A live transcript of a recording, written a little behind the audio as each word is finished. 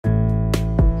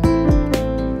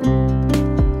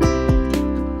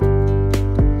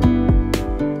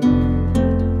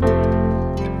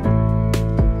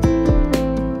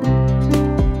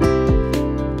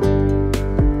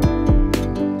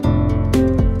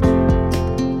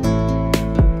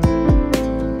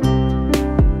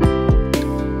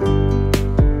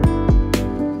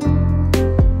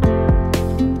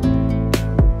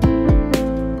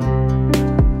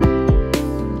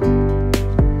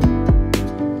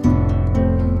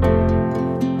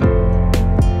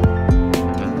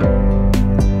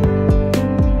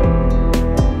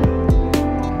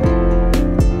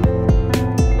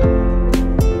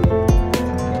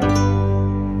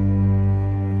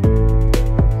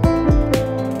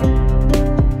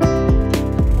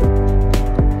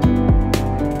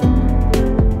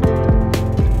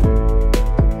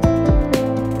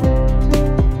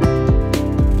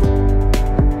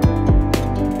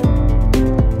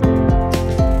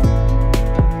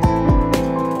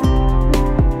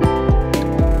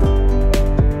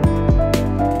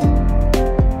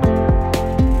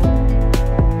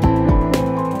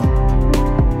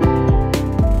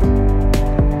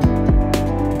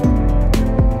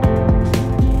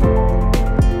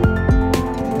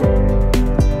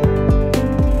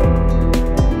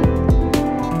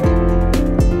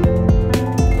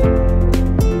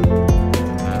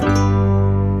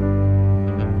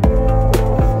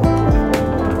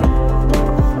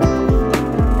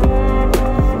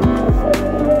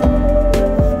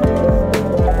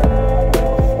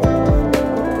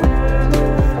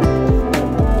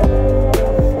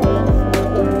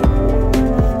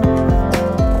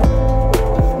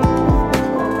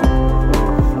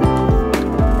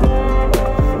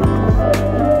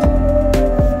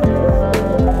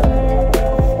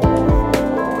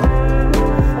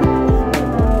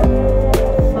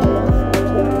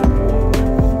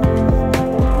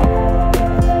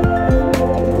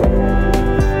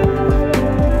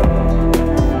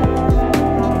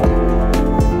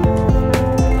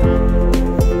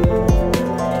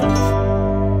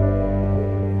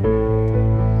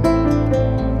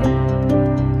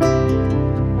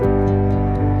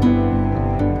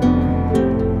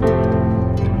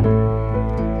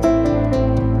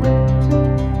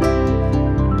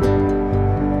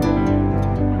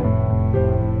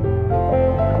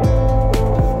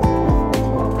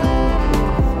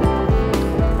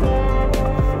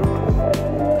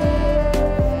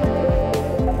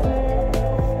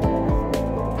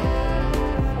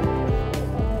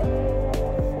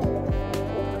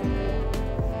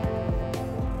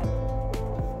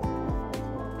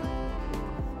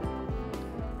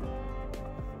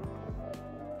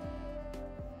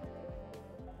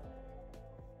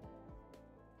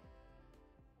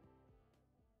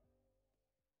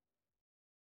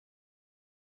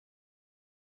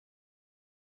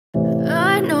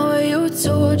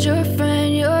told your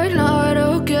friend you're not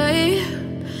okay?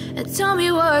 And tell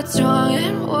me what's wrong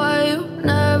and why you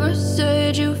never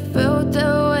said you felt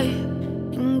that way.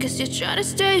 And guess you're trying to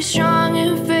stay strong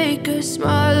and fake a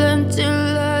smile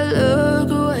until I look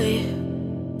away.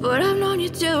 But I've known you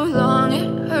too long,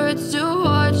 it hurts to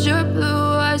watch your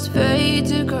blue eyes fade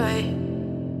to gray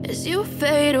as you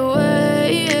fade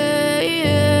away,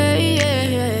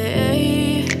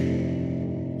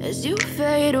 as you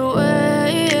fade away.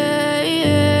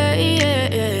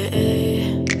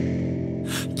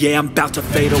 Yeah, I'm about to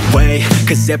fade away,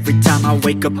 cause every time I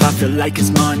wake up I feel like it's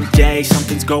Monday.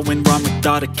 Something's going wrong with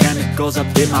all the chemicals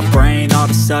up in my brain. All of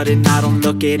a sudden I don't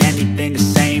look at anything the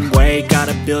same way. Got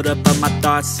a buildup of my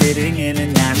thoughts sitting in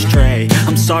an ashtray.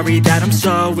 I'm sorry that I'm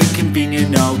so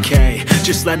inconvenient, okay?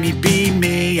 Just let me be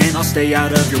me and I'll stay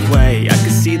out of your way. I can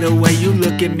see the way you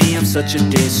look at me, I'm such a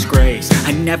disgrace.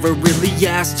 I never really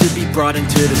asked to be brought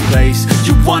into this place.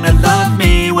 You wanna love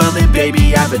me? Well then baby,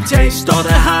 have a taste. All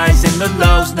the highs and the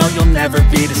lows, no, you'll never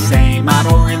be the same. I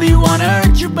don't really wanna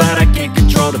hurt you, but I can't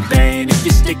control the pain. If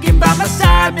you're sticking by my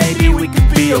side, maybe we could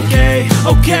be okay.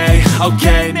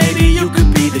 Okay, maybe you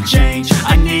could be the change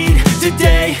I need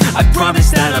today. I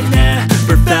promise that I've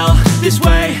never felt this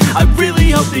way. I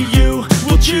really hope that you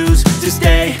will choose to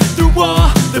stay through all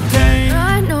the pain.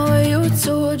 I know you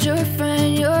told your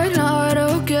friend you're not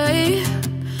okay.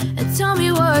 And tell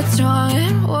me what's wrong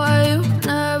and why you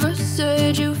never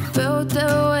said you felt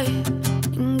that way.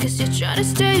 Guess you're trying to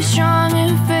stay strong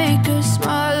and fake a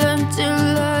smile until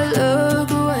I look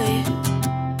away.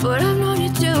 But I've known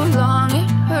you too long, it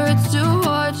hurts to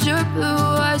watch your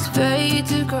blue eyes fade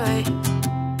to gray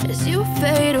as you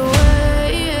fade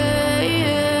away,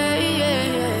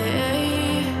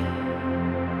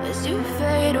 as you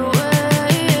fade away,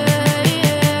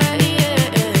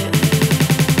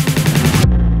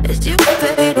 as you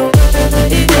fade away.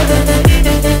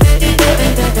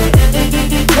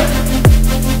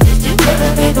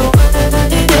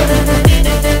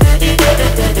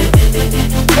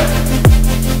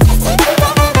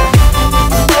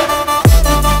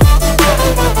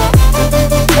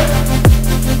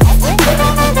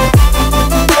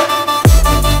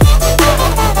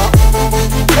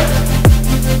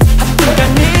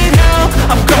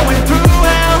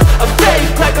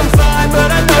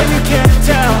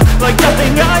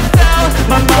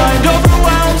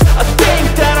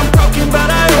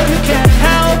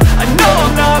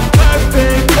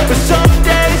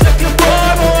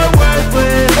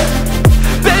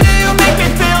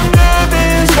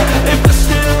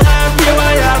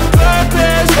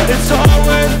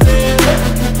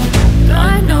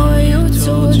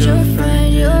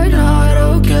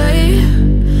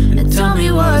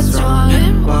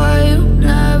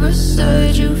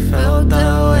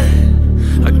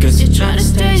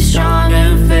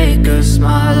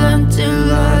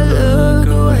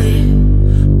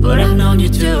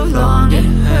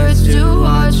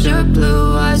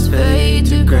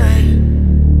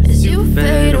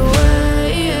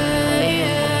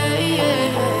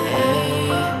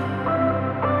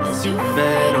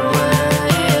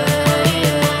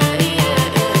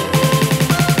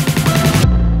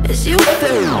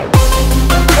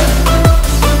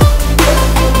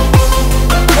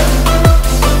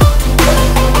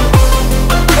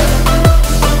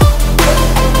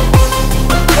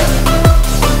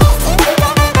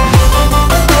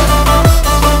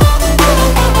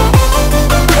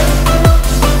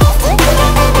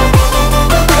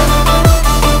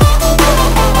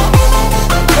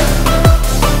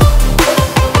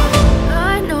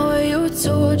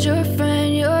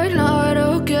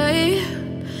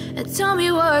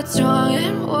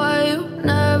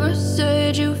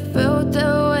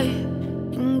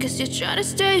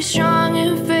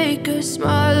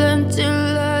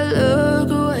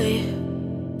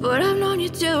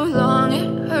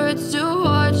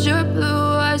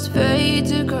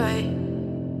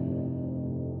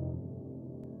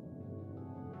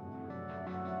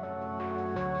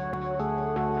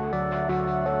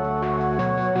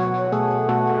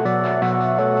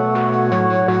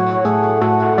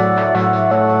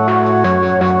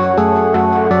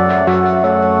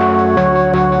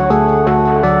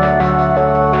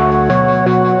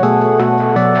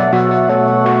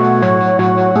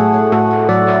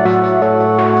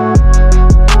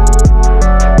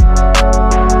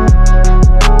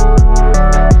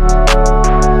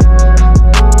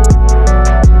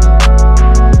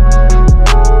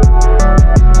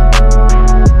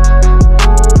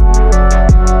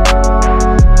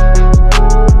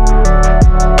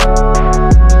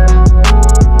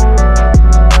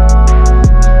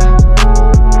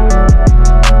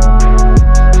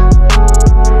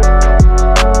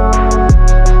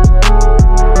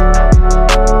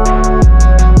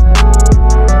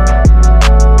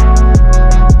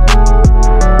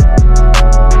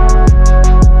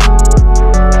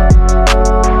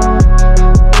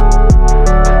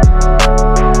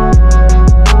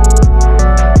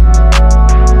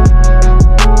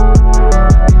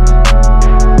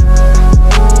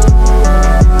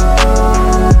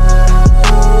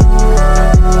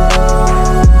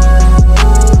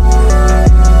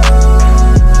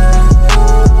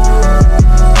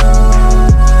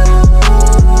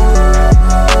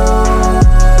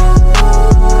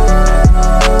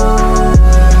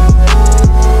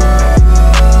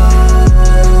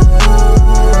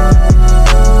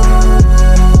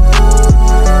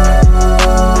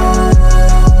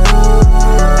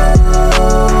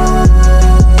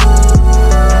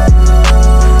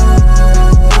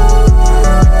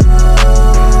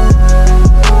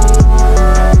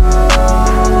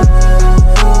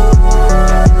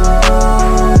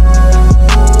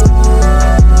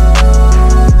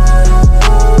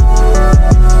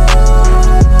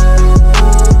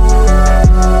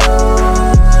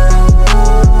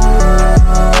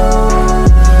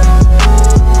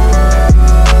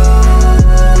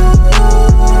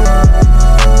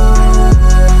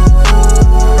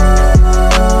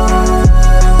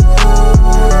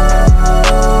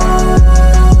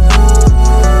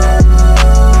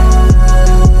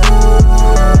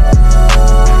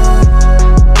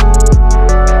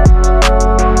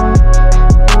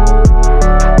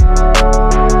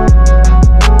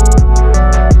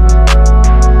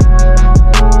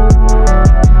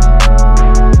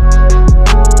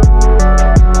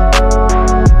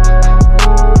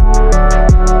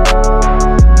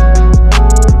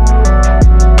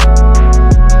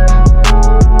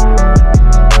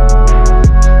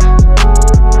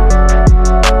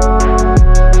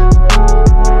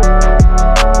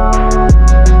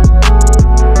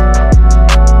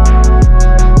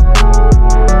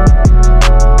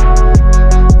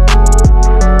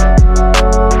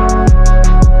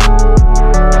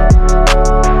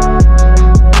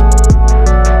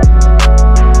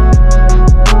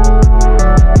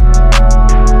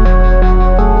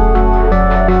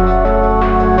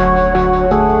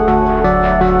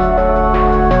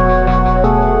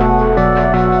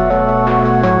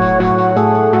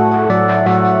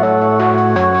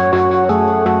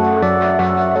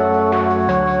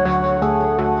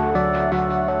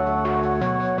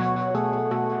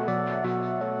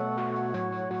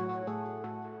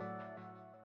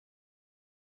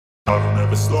 I don't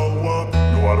ever slow up,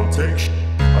 no I don't take shit.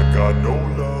 I got no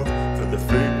love for the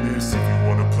fakeness. If you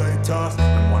wanna play tough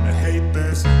and wanna hate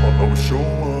this, I'll always show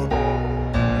up.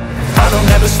 I don't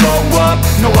ever slow up,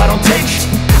 no I don't take shit.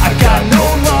 I got no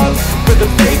love for the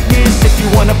fakeness. If you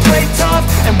wanna play tough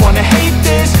and wanna hate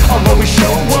this, I'll always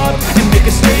show up and make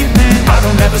a statement. I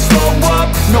don't ever slow up,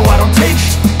 no I don't take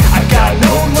shit. I got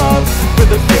no love for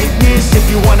the fakeness. If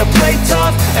you wanna play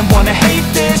tough and wanna hate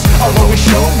this, I'll always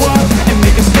show up and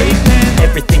make a statement.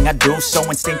 Everything I do so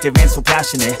instinctive and so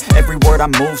passionate. Every word I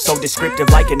move so descriptive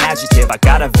like an adjective. I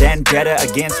got a vendetta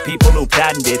against people who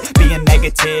patented being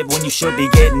negative when you should be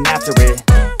getting after it.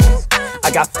 I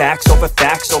got facts over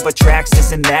tracks,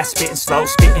 this and that. Spitting slow,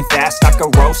 spitting fast, I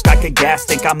could roast, I could gas.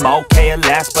 Think I'm okay at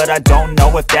last, but I don't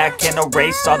know if that can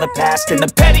erase all the past. And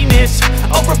the pettiness,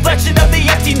 a reflection of the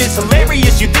emptiness.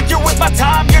 Hilarious, you think you're with my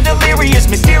time, you're delirious.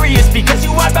 Mysterious, because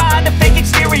you hide behind a fake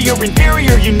exterior.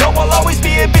 Inferior, you know I'll always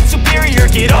be a bit superior.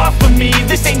 Get off of me,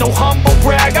 this ain't no humble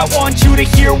brag. I want you to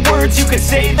hear words, you can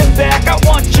say them back. I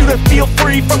want you to feel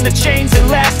free from the chains that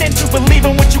last, and to believe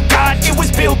in what you got, it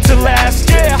was built to last,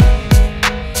 yeah.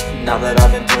 Now that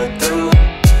I've been put through,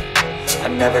 I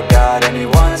never got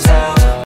anyone's